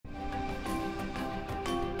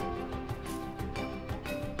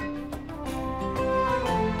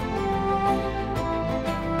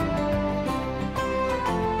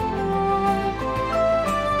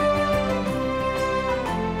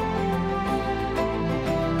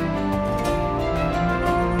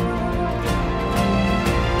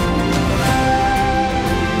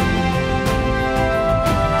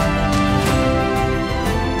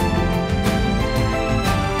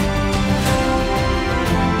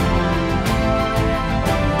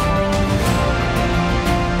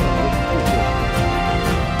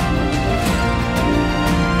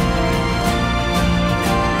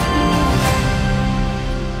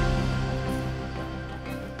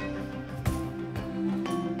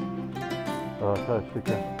Oh, so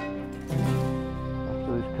sticker.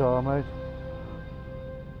 After this car, mate.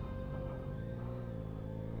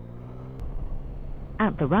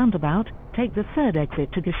 At the roundabout, take the third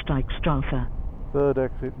exit to Gesteigstrasse. Third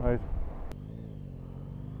exit, mate.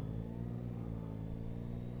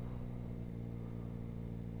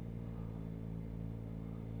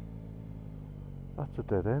 That's a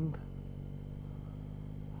dead end.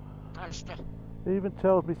 It even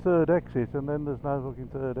tells me third exit and then there's no fucking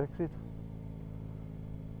third exit.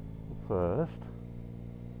 First.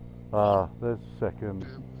 Ah, there's second.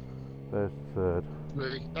 There's third.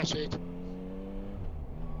 Really, that's it.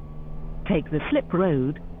 Take the slip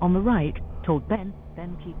road on the right toward Ben,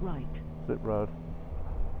 then keep right. Slip road.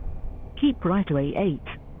 Keep right away 8.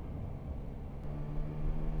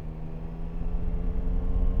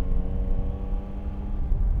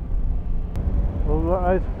 All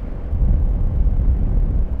right.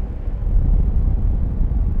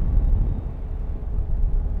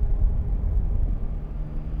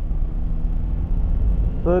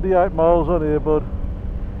 "38 miles on here, bud."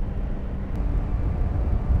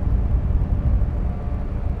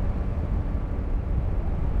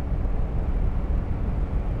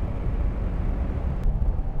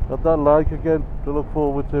 Got that lake again to look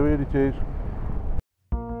forward to, here it is.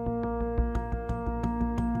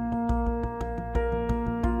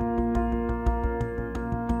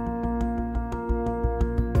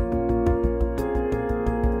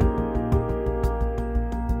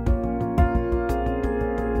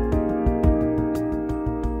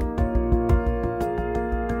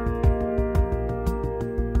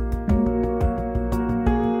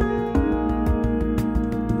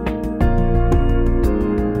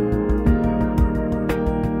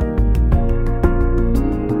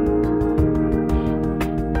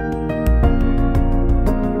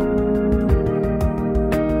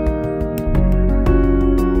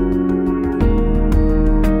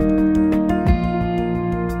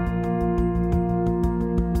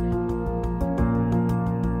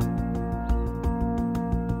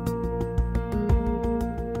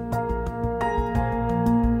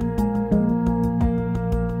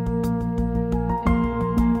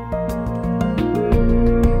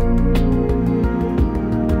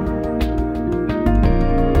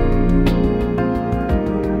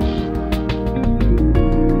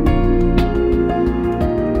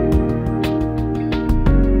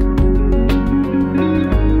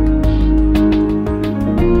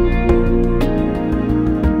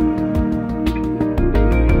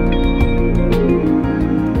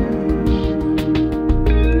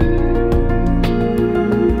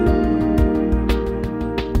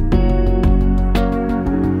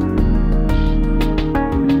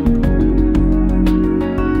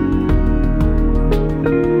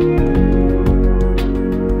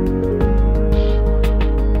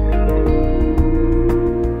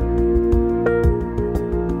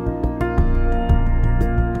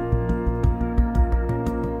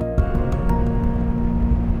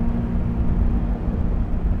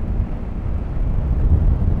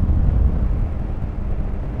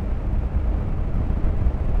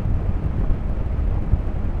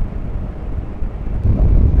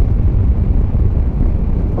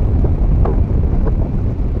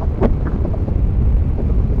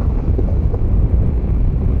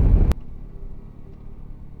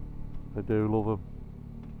 They do love them.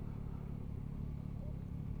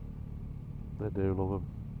 They do love them.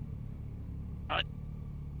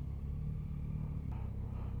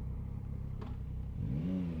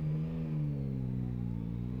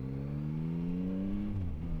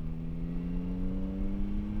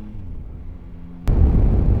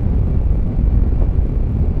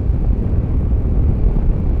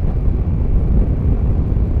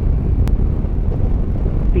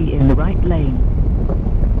 Be in the right lane.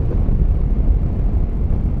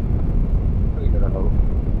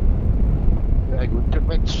 Very good to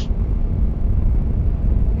Metz.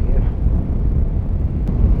 Yeah.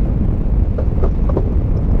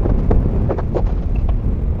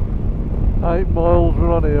 8 miles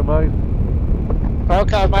we're on here, mate.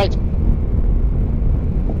 Okay, mate.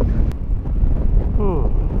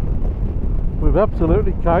 We've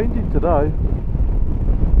absolutely caned it today.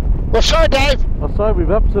 What's that, Dave? I say we've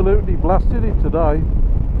absolutely blasted it today.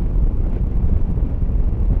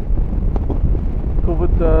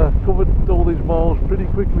 Covered all these miles pretty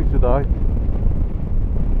quickly today.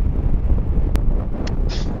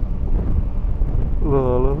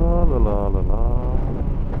 La la la la la la la.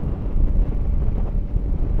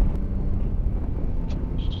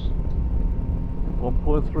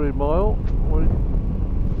 .3 mile. We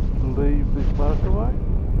leave this motorway.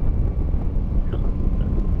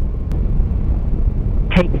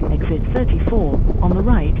 take exit 34 on the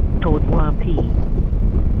right toward P.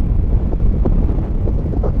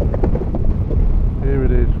 Here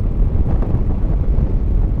it is.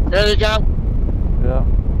 There you go. Yeah.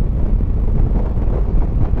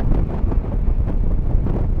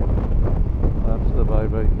 That's the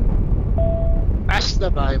baby. That's the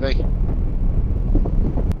baby.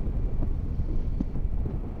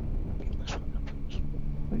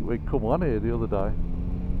 I think we come on here the other day.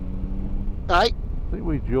 Hey, I think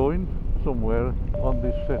we joined somewhere on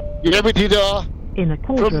this set. yeah, we did. In a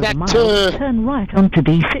quarter From of a that, mile, turn right onto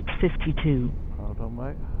D652. Hold on,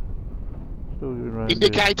 mate. Still going round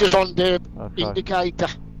Indicators on the Okay. indicator.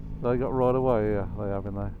 here. They got right away, yeah, they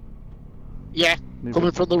haven't they? Yeah, Never-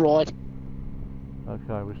 coming from the right.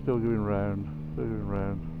 Okay, we're still going round. Still going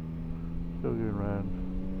round. Still going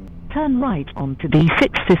round. Turn right onto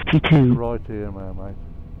D652. Right here, man, mate.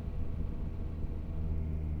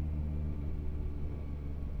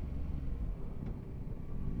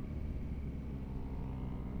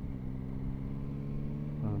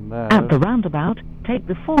 And now, At the roundabout, take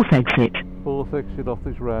the fourth exit. fourth exit off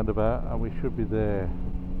this roundabout, and we should be there.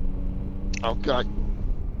 Okay.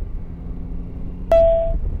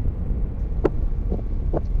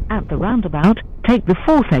 At the roundabout, take the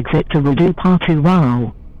fourth exit to Redu Partu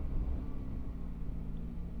Rao.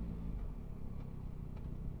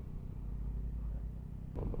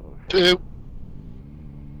 2,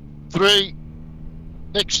 3.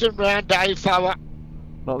 Next time round, Dave, fella.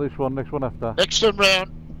 Not this one, next one after. Next time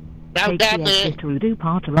round. Now Take down the there. exit to Redu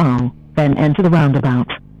Partu Rao, then enter the roundabout.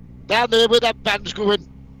 Down there where that band's going.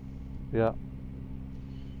 Yeah.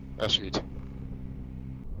 That's it.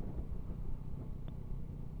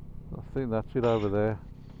 I think that's it over there.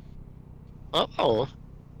 Uh-oh.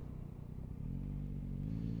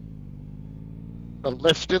 The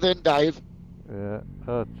left of then, Dave. Yeah.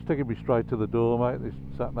 It's taking me straight to the door, mate, this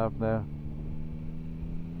sat-nav now.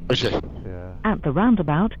 Is it? Yeah. At the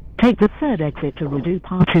roundabout, take the third exit to Redu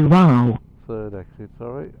Partu Rao. Third exit,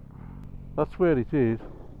 sorry. That's where it is.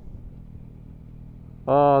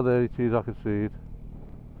 Ah, there it is, I can see it.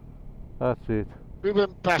 That's it. We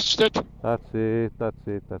went past it. That's it, that's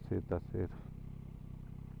it, that's it, that's it.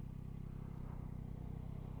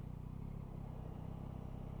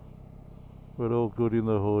 We're all good in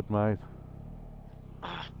the hood, mate.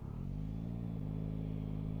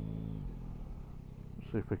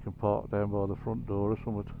 See if we can park down by the front door or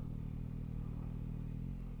something.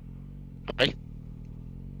 Hey.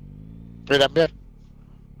 Remember?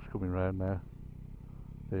 It's coming round now.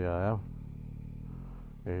 Here I am.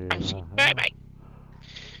 Here I Hey, am. mate.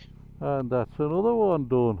 And that's another one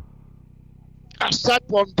done. That's that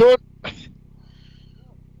one done.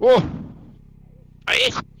 Oh. Hey.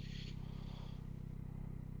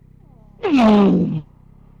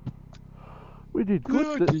 We did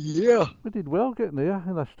good. Good, yeah. We did well getting here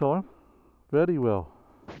in this time. Very well.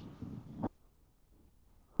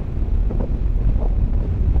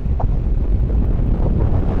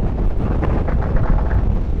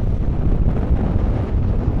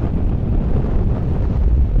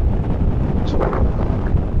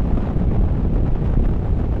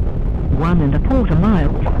 One and a quarter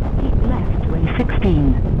miles, keep left to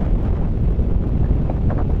A16.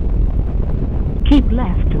 Keep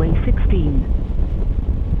left to A16.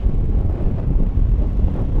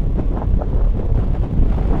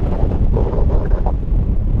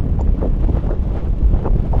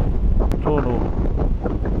 Tunnel.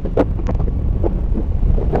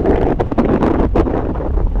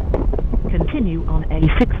 Continue on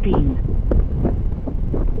A16.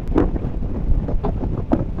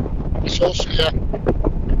 It's also, yeah.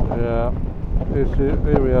 Yeah. It's it.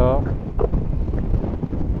 Here we are.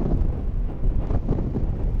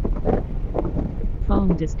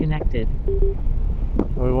 Phone disconnected.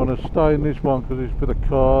 We want to stay in this one because it's for the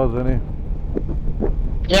cars, isn't it?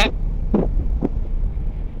 Yeah.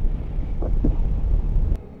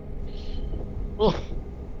 Oh.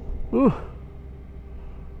 Ooh.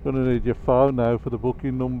 Gonna need your phone now for the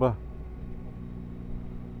booking number.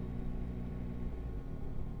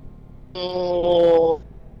 Oh.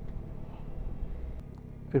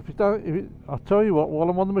 If it don't, I'll tell you what. While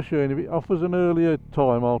I'm on the machine, if it offers an earlier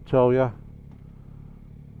time, I'll tell you.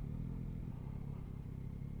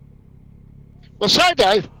 What's that,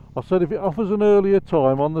 Dave? I said if it offers an earlier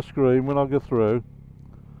time on the screen when I go through,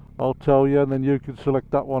 I'll tell you, and then you can select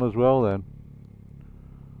that one as well. Then,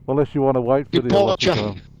 unless you want to wait for the other Departure.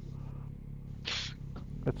 time.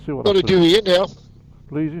 Let's see what Got to happens. do here now.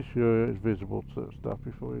 Please ensure it's visible to staff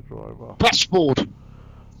before you drive off. Passport.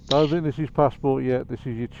 Don't think this is passport yet. This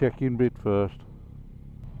is your check-in bit first.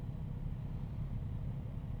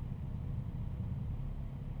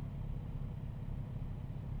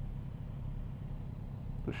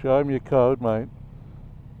 So show me your code, mate.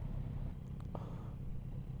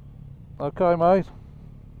 Okay, mate.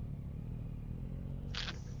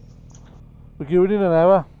 We're going in an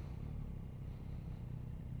hour.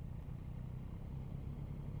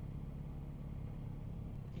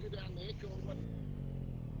 You down there, go on.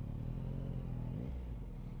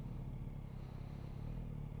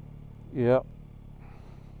 Yeah.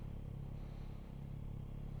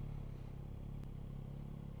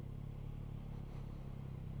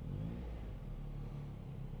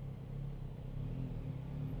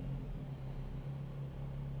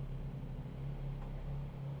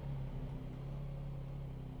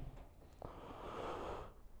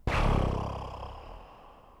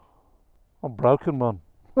 I'm broken, man.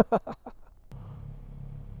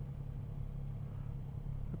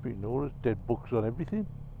 Nora's dead books on everything.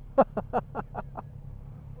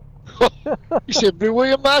 He's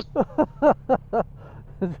everywhere, man.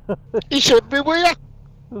 He's everywhere.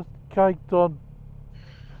 Just caked on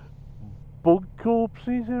bug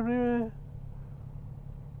corpses everywhere.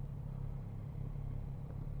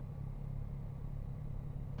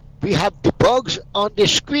 We have the bugs on the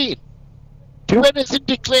screen. Do anything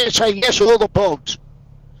declare say yes all the bugs.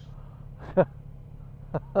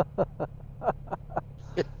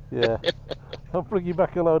 Yeah. I'll bring you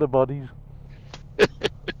back a load of bodies.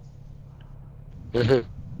 None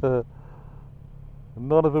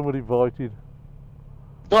of them were invited.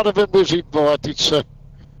 None of them was invited, sir.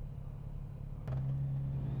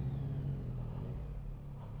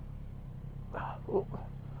 Oh.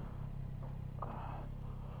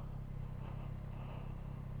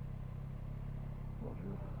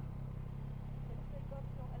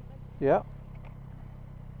 Yeah.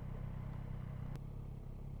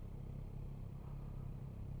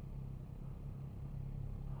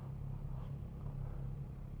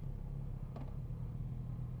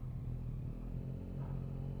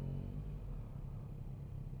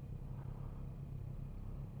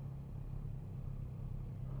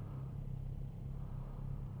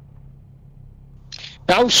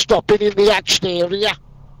 Now stopping in the hatched area.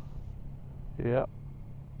 Yeah.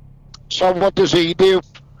 So what does he do?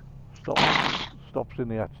 Stops in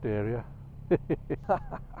the hatched area.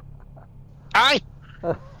 Aye.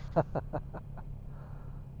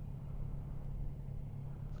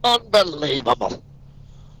 Unbelievable.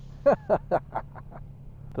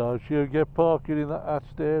 Don't you get parking in that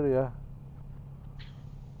hatched area.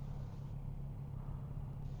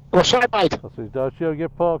 What's that, mate? I said, don't you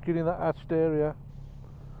get parking in that hatched area.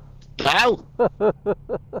 No.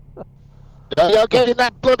 You're getting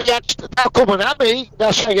that bloody hatched. They're coming at me.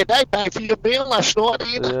 They're saying they paid for your meal last night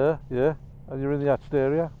either. Yeah, yeah. And you're in the hatched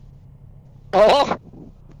area. Oh.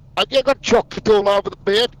 And you got chocolate all over the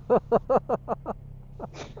bed.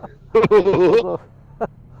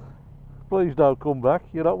 Please don't come back.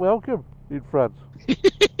 You're not welcome in France.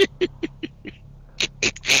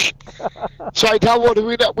 So don't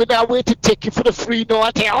worry, we're now waiting to take you for the free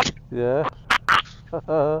night out. Yeah.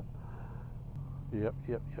 Yep.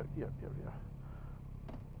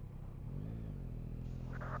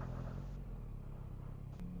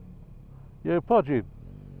 You podging?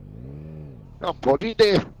 I'm bloody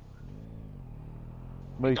there.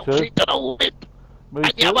 Me Don't too. seem to know it. Me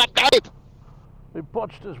And you too. have Dave. We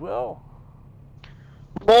podged as well.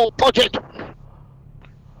 More budget.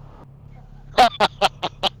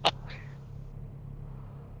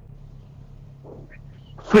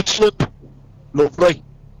 Switzerland. Lovely.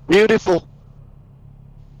 Beautiful.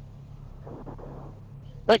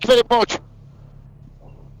 Thank you very much.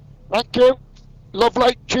 Thank you.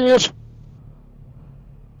 Lovely. Cheers.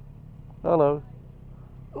 Hello.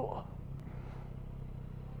 Oh.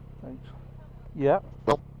 Thanks. Yeah.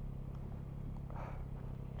 Well,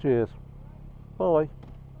 Cheers. Bye.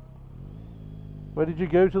 Where did you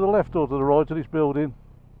go? To the left or to the right of this building?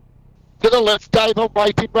 to the left, Dave. I'm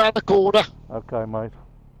waiting round the corner. Okay, mate.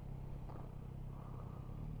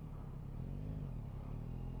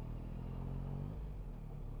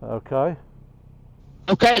 Okay.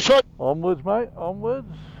 Okay, son. Onwards, mate.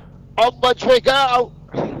 Onwards. Onwards we go.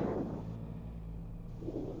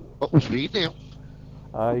 What was we now?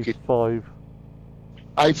 A5.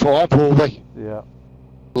 A5, were we? Yeah.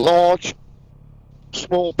 Large,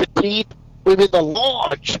 small, petite. We're in the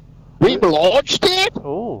large. We're large, Dad.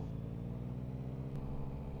 Oh.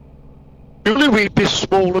 Surely we'd be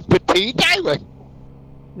small and petite, ain't we?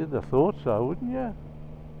 You'd have thought so, wouldn't you?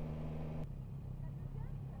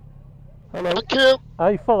 Hello. Thank you.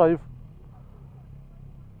 A5.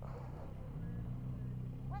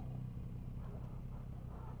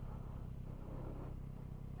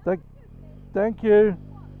 Thank you.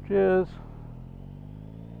 Cheers.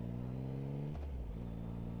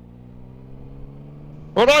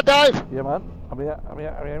 All right, Dave. Yeah, man. I'm here.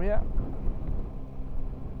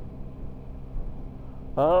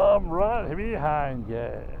 I'm right behind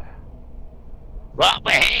you. Right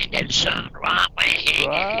behind you, son. Right behind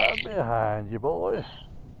Right you. behind you, boy.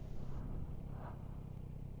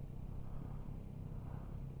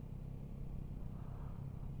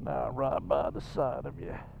 Now right by the side of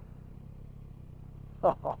you.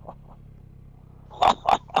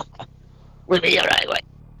 With me, all right, wait.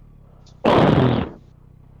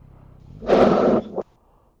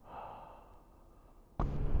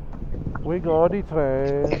 We got it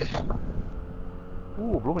train.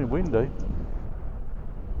 Ooh, blooming windy.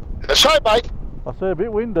 Sorry, mate. I say a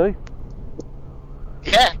bit windy.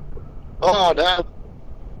 Yeah. Oh, no.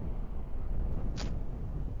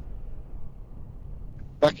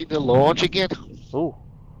 Back in the launch again. Oh.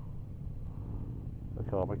 I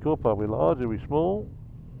can't make up. Are we large? Are we small?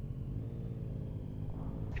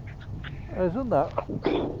 Isn't that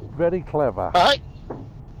very clever? Right.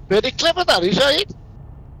 Very clever, that is, ain't it?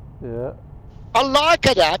 Yeah. I like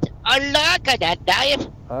that. I like that, Dave.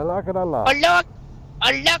 I like it a lot. I like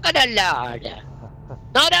it a lot.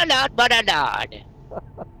 Not a lot, but a lot.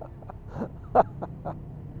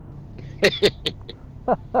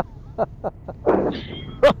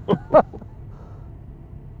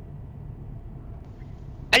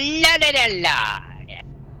 A lot.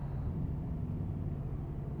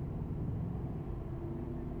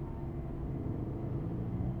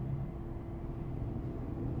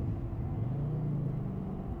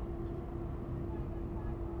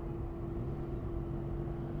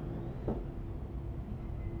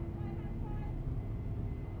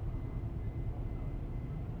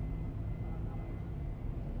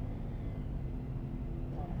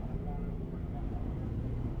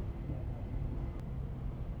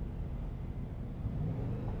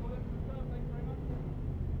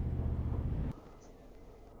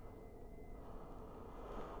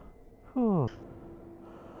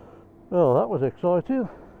 Oh, that was exciting.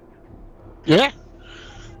 Yeah.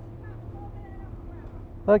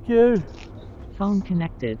 Thank you. Phone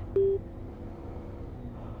connected.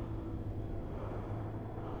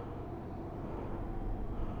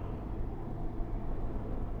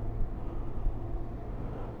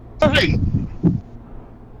 Hey.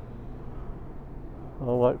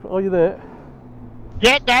 Oh, wait. Are you there?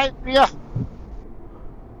 Yeah, Dave. Yeah.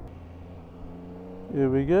 Here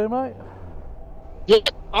we go, mate. Yeah.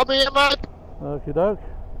 I'm here, mate. Okie doke.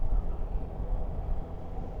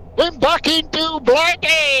 We're back into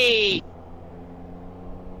Blighty.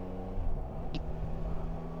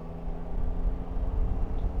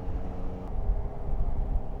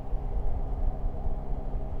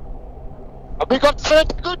 Have we got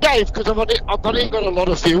 30 good, Dave? Because I've not even got a lot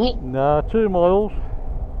of fuel. Nah, 2 miles.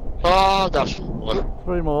 Oh, that's fine.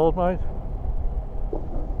 3 miles, mate.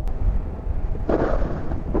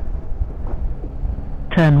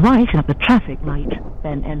 Turn right at the traffic light,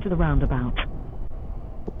 then enter the roundabout.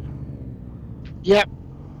 Yep.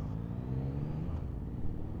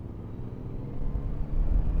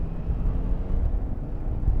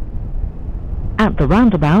 At the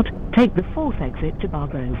roundabout, take the 4th exit to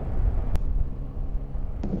Bargrove.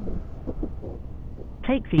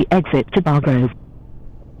 Take the exit to Bargrove.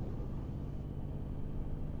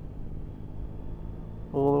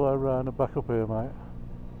 All the way around and back up here, mate.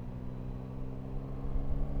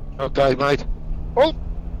 Okay, mate. Oh!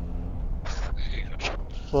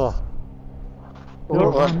 Well,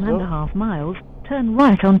 All right. 1.5 miles, turn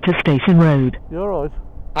right onto Station Road. you alright?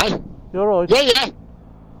 Hey? You alright? Yeah.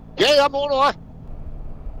 Yeah, I'm alright.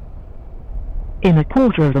 In a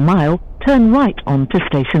quarter of a mile, turn right onto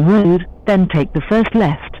Station Road, then take the first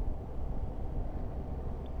left.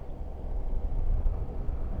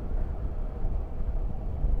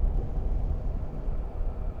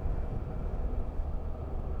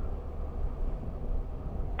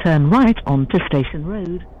 Turn right onto Station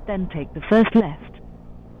Road, then take the first left.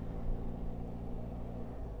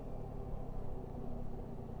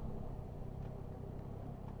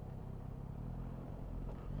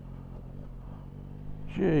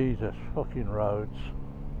 Jesus fucking roads.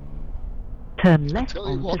 Turn left tell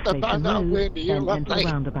you onto what, the Station band out Road, windy here, then enter the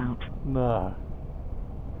lovely. roundabout. No.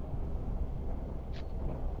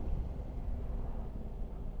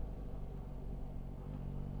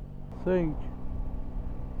 I think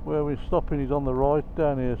where we're stopping is on the right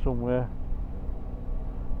down here somewhere.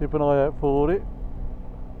 Keep an eye out for it.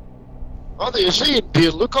 Oh, there you see it, dear.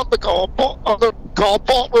 Look on the car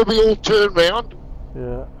park where we all turn round.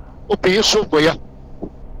 Yeah. Up here somewhere.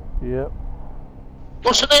 Yep.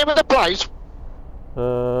 What's the name of the place?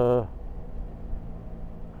 The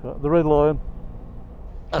Red Lion.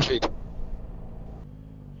 That's it.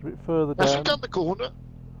 It's a bit further That's down. it on the corner.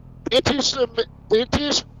 It is.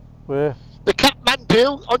 Where? The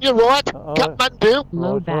Kathmandu on your right. Oh, Kathmandu.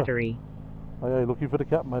 Low Right, battery. Oh, yeah, you're looking for the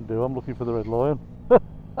Kathmandu. I'm looking for the Red Lion.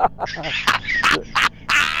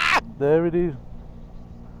 There it is.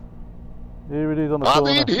 Here it is on the I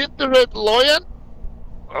corner. did hit the Red Lion.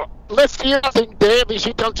 Left here, I think, Dave. Is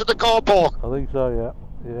it onto the car park? I think so, yeah.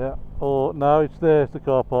 Yeah. Oh, no, it's there. It's the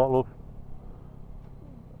car park, look.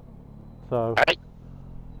 So, Right.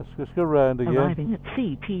 let's just go round again. Arriving at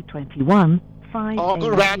CT21, 5 I'll go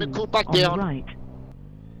round and come back on down. the right.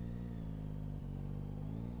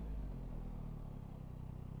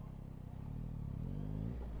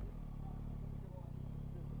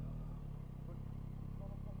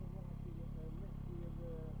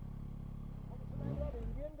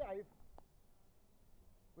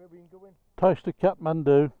 Where we going? Taste of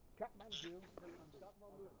Kathmandu. Kathmandu.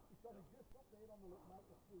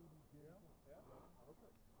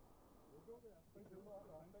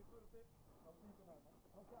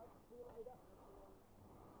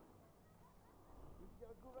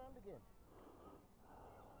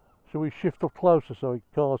 Shall we shift up closer so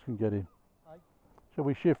cars can get in? Shall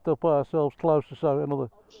we shift up ourselves closer so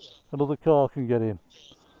another car can get in?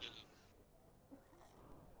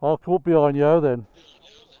 I'll come up behind you then.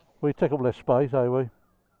 We take up less space, eh we?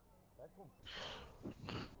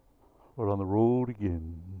 We're on the road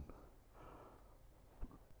again.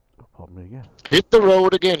 Oh, pardon me again. Hit the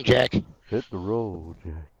road again, Jack. Hit the road,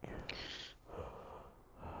 Jack.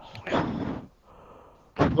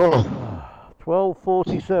 Oh.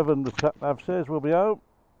 12:47, the sat nav says we'll be out.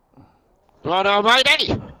 Right on,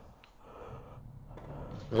 matey.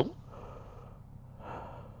 Oh.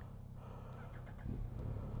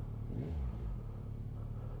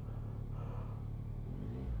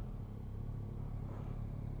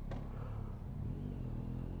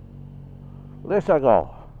 Let's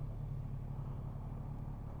go.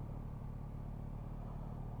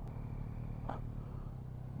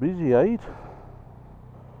 Busy, eh?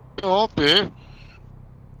 Oh, yeah.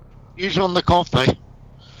 He's on the coffee.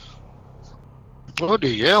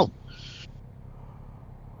 Bloody hell.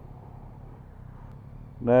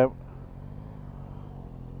 Now,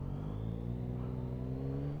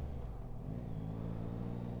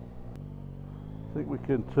 I think we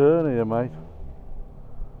can turn here, mate.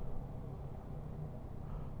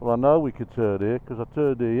 Well, I know we could turn here because I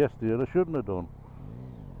turned here yesterday and I shouldn't have done.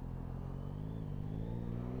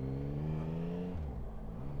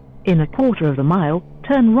 In a quarter of a mile,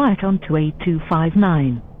 turn right onto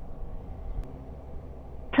A259.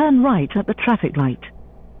 Turn right at the traffic light.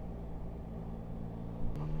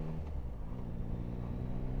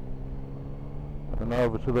 And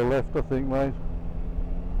over to the left, I think, mate.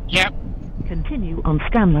 Yep. Continue on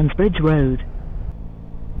Scanlon's Bridge Road.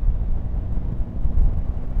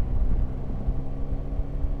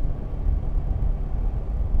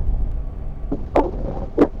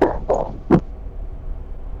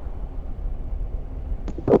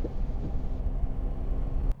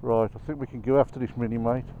 Right, I think we can go after this mini,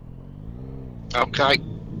 mate. Okay.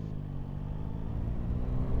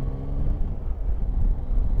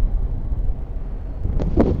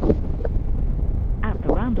 At the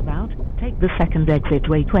roundabout, take the second exit to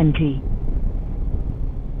A20.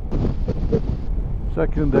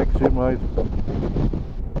 Second exit, mate.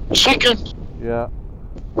 Second. Yeah.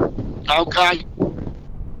 Okay.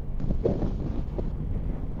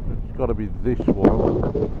 It's got to be this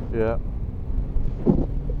one. Yeah.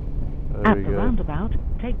 There At we the go. roundabout,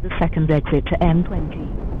 take the second exit to M20.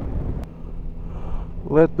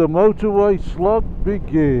 Let the motorway slog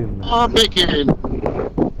begin. I'm beginning.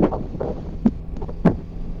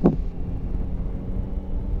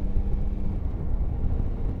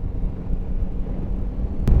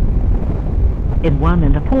 In 1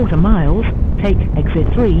 1/4 miles, take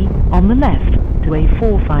exit 3 on the left to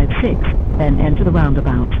A456, then enter the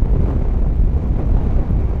roundabout.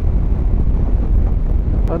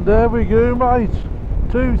 And there we go, mate.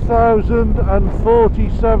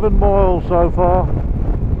 2,047 miles so far.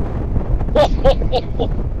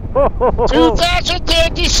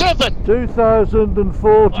 2037.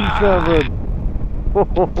 2,047.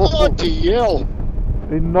 Bloody hell.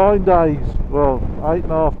 In 9 days. Well,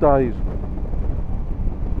 8.5 days.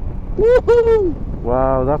 Woohoo!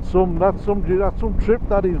 Wow, that's some trip,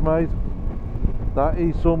 that is, mate. That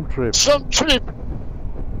is some trip. Some trip.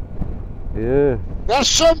 Yeah. That's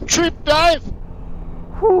some trip, Dave.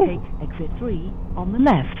 Whew. Take exit 3 on the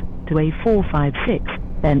left to A456,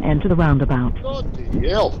 then enter the roundabout. Bloody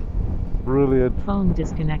hell. Brilliant. Phone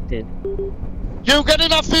disconnected. You get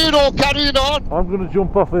enough food or carrying on? I'm going to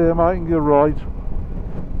jump off here, mate, and go right.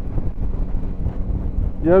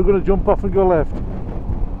 Yeah, I'm going to jump off and go left.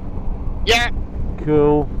 Yeah.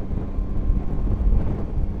 Cool.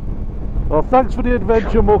 Well, thanks for the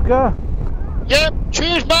adventure, Mucker. Yep.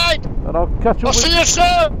 Cheers, mate. And I'll catch up I'll see you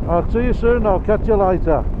soon. I'll see you soon. I'll catch you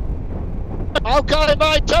later. Okay,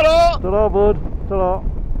 mate. Ta-ra. Ta-ra, bud. Ta-ra.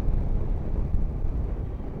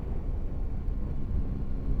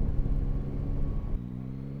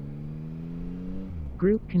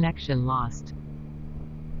 Group connection lost.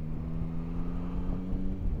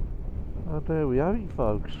 And there we have it,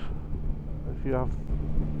 folks. If you have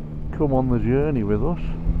come on the journey with us,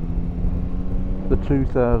 the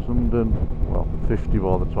 2050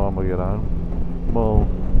 by the time I get home, mile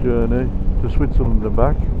journey to Switzerland and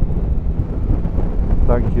back.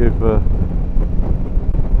 Thank you for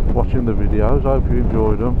watching the videos. I hope you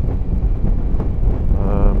enjoyed them.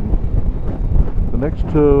 The next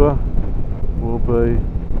tour will be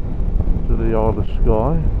to the Isle of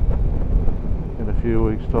Skye in a few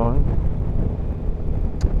weeks' time.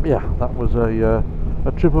 Yeah, that was a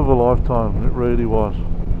trip of a lifetime. It really was.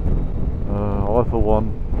 I, for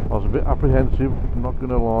one, I was a bit apprehensive, I'm not going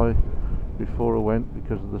to lie, before I went,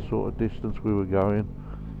 because of the sort of distance we were going.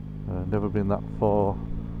 Never been that far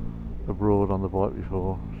abroad on the bike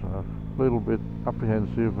before, so a little bit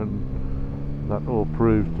apprehensive, and that all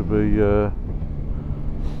proved to be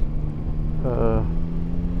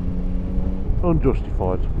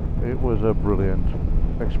unjustified. It was a brilliant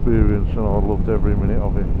experience and I loved every minute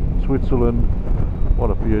of it. Switzerland, what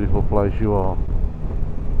a beautiful place you are.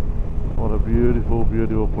 What a beautiful,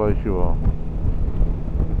 beautiful place you are.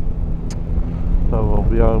 So I'll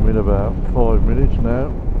be home in about 5 minutes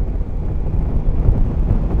now,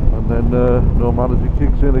 and then normality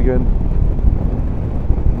kicks in again.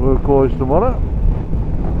 Work-wise tomorrow.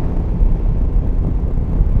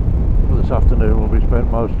 This afternoon will be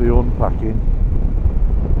spent mostly unpacking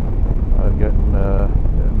and getting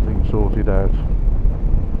things sorted out.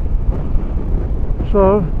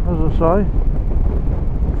 So, as I say,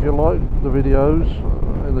 if you like the videos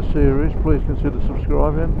in the series, please consider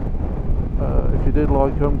subscribing. If you did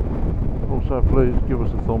like them, also please give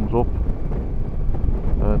us a thumbs up,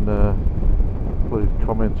 and please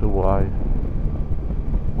comment away.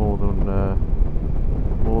 More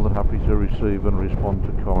than happy to receive and respond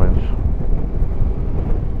to comments.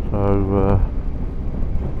 So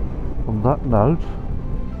on that note,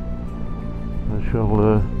 I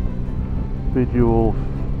shall bid you all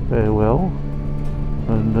farewell,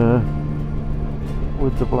 and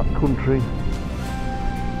with the Black Country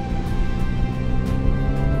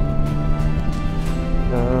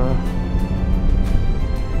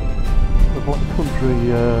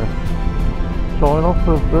sign off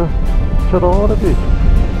of the ta-da of it,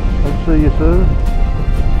 and see you soon.